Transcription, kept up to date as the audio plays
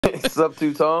Sub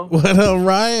two tone. What up,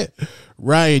 Ryan?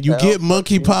 Ryan, you Hell, get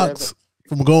fuck you, Devin. monkeypox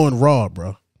from going raw,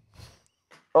 bro.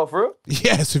 Oh, for real?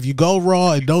 Yes, if you go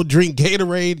raw and don't drink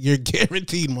Gatorade, you're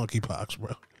guaranteed monkeypox,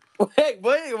 bro.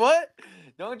 Wait, what?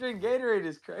 Don't drink Gatorade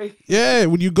is crazy. Yeah,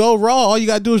 when you go raw, all you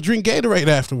gotta do is drink Gatorade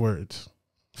afterwards.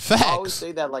 I always Facts.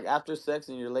 say that, like, after sex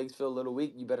and your legs feel a little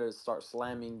weak, you better start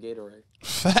slamming Gatorade.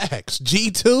 Facts.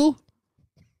 G2?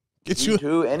 Get you.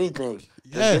 G2, anything.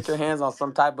 Just get your Yes. hands on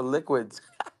some type of liquids.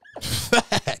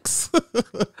 Facts.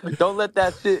 Don't let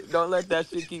that shit. Don't let that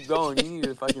shit keep going. You need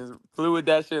to fucking fluid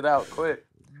that shit out quick.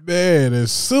 Man,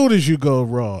 as soon as you go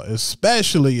raw,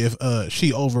 especially if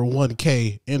she over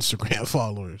 1K Instagram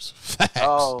followers. Facts.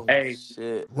 Oh Hey,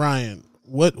 shit. Ryan,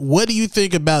 what do you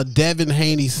think about Devin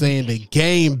Haney saying the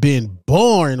game been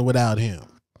born without him?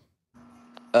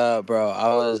 Bro,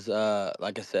 I was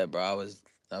like I said, bro, I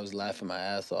was laughing my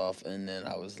ass off, and then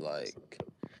I was like,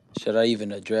 should I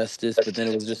even address this? But then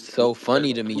it was just so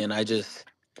funny to me, and I just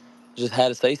had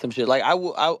to say some shit. Like I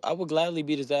would gladly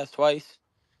beat his ass twice.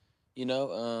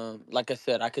 Like I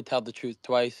said, I could tell the truth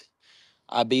twice.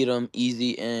 I beat them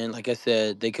easy, and like I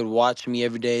said, they could watch me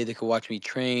every day. They could watch me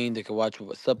train. They could watch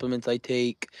what supplements I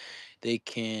take. They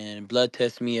can blood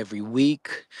test me every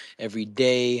week, every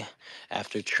day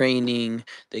after training.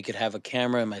 They could have a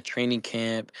camera in my training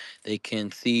camp. They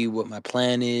can see what my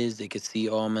plan is. They could see,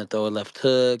 oh, I'm gonna throw a left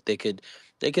hook. They could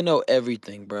know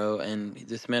everything, bro. And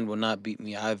this man will not beat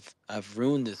me. I've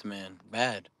ruined this man,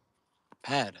 bad,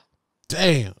 bad.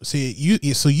 Damn.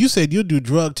 See, so you said you do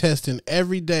drug testing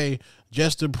every day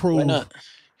just to Why prove. not?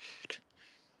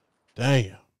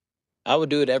 Damn. I would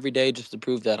do it every day just to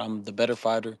prove that I'm the better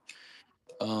fighter.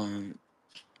 Um,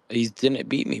 he didn't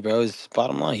beat me, bro. It's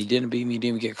bottom line. He didn't beat me. He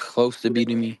didn't even get close to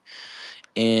beating me.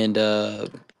 And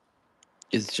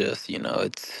it's just,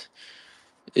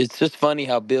 it's just funny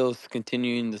how Bill's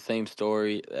continuing the same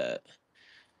story that,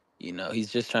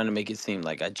 he's just trying to make it seem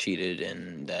like I cheated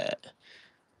and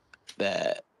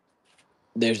that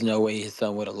there's no way his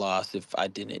son would have lost if I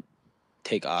didn't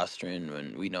take Ostrin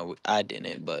when we know I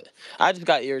didn't. But I just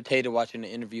got irritated watching the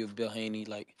interview of Bill Haney.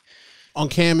 Like, On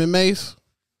Cam and Mace?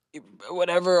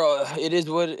 whatever it is,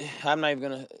 what I'm not even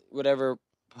gonna whatever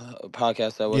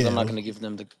podcast that was. I'm not Yeah. gonna give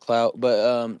them the clout,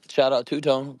 but shout out Two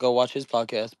Tone. Go watch his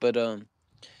podcast. But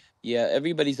yeah,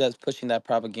 everybody's that's pushing that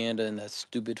propaganda and that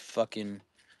stupid fucking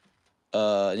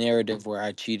narrative where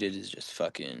I cheated is just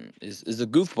fucking is a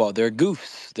goofball. They're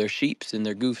goofs. They're sheeps and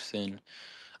they're goofs. And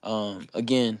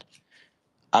again,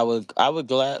 I would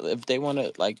glad if they want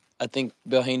to, like, I think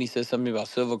Bill Haney said something about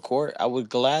Silver Court. I would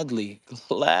gladly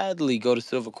go to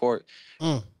Silver Court,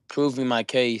 Mm. proving my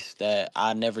case that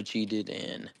I never cheated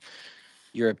and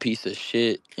you're a piece of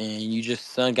shit and you just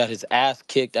son got his ass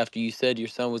kicked after you said your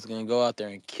son was gonna go out there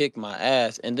and kick my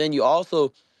ass. And then I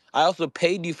also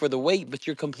paid you for the weight, but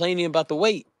you're complaining about the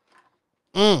weight.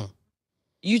 Mm.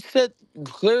 You said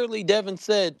clearly Devin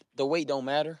said the weight don't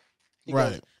matter. He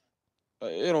goes, Right.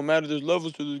 it don't matter, there's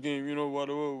levels to this game,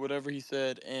 whatever he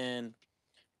said. And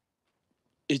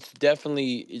it's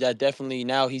definitely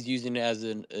now he's using it as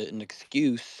an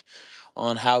excuse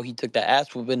on how he took that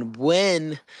ass whooping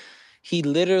when he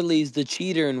literally is the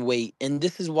cheater in weight. And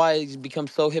this is why it's become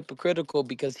so hypocritical,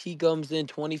 because he comes in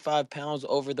 25 pounds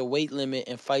over the weight limit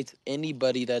and fights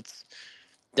anybody that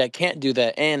can't do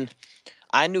that. And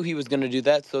I knew he was going to do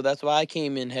that, so that's why I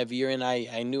came in heavier, and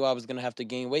I knew I was going to have to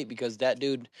gain weight because that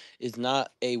dude is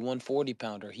not a 140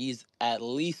 pounder. He's at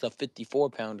least a 54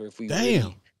 pounder if we Damn.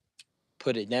 really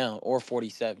put it down, or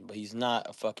 47, but he's not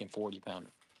a fucking 40 pounder.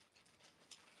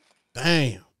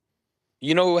 Damn.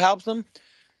 You know who helps him?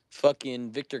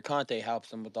 Fucking Victor Conte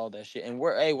helps him with all that shit. And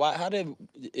why, how did,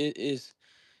 is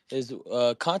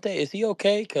Conte, is he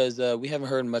okay? Because we haven't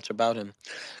heard much about him.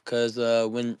 Because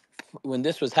when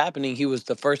this was happening, he was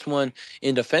the first one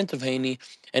in defense of Haney.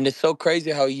 And it's so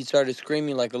crazy how he started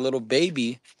screaming like a little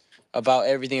baby about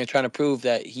everything and trying to prove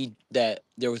that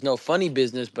there was no funny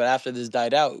business. But after this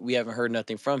died out, we haven't heard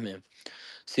nothing from him.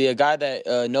 See, a guy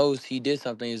that knows he did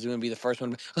something is going to be the first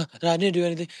one. I didn't do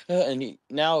anything, and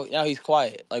now he's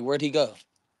quiet. Like, where'd he go?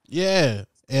 Yeah.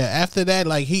 Yeah. After that,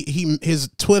 like his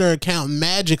Twitter account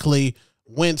magically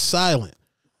went silent.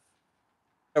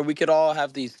 Or we could all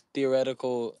have these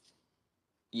theoretical,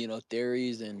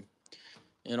 theories and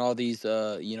all these,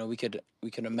 we could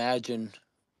imagine,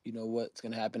 what's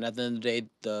going to happen. At the end of the day,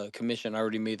 the commission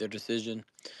already made their decision.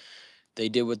 They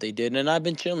did what they did, and I've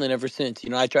been chilling ever since.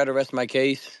 I try to rest my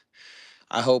case.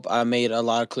 I hope I made a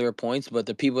lot of clear points, but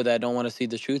the people that don't want to see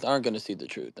the truth aren't going to see the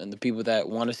truth. And the people that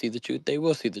want to see the truth, they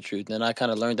will see the truth. And I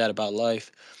kind of learned that about life,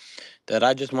 that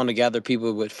I just want to gather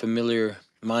people with familiar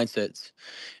mindsets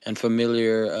and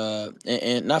familiar,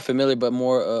 and not familiar, but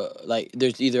more like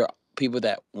there's either people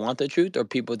that want the truth or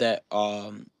people that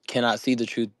cannot see the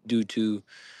truth due to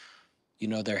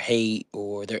their hate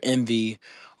or their envy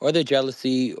or their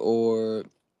jealousy or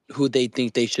who they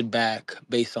think they should back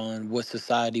based on what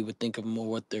society would think of them or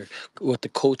what the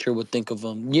culture would think of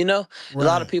them. A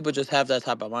lot of Right. people just have that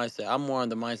type of mindset. I'm more on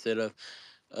the mindset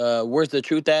of where's the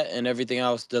truth at, and everything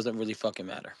else doesn't really fucking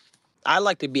matter. I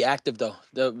like to be active though.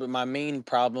 My main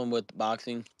problem with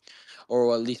boxing,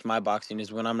 or at least my boxing,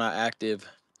 is when I'm not active.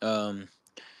 Um,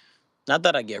 Not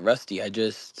that I get rusty. I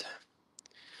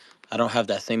don't have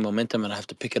that same momentum, and I have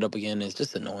to pick it up again. It's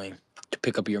just annoying to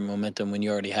pick up your momentum when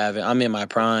you already have it. I'm in my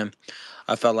prime.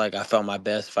 I felt like I felt my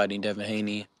best fighting Devin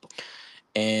Haney,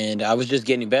 and I was just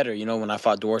getting better. When I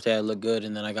fought Duarte, I looked good,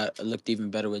 and then I looked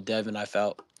even better with Devin. I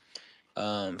felt.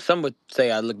 Some would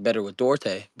say I looked better with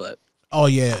Duarte, but Oh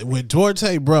yeah, with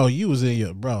Duarte, bro, you was in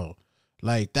your bro.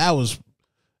 Like that was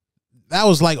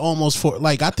like almost for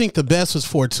like I think the best was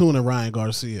Fortuna Ryan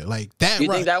Garcia. Like that you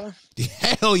think right. that one?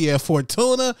 Hell yeah,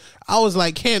 Fortuna. I was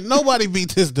like, can't nobody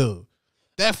beat this dude.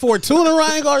 That Fortuna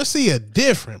Ryan Garcia,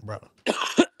 different, bro.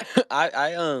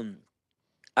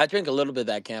 I drink a little bit of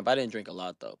that camp. I didn't drink a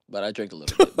lot though, but I drank a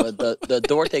little bit. But the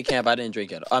Duarte camp, I didn't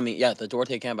drink at all. I mean, yeah, the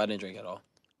Duarte camp, I didn't drink at all.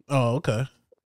 Oh, okay.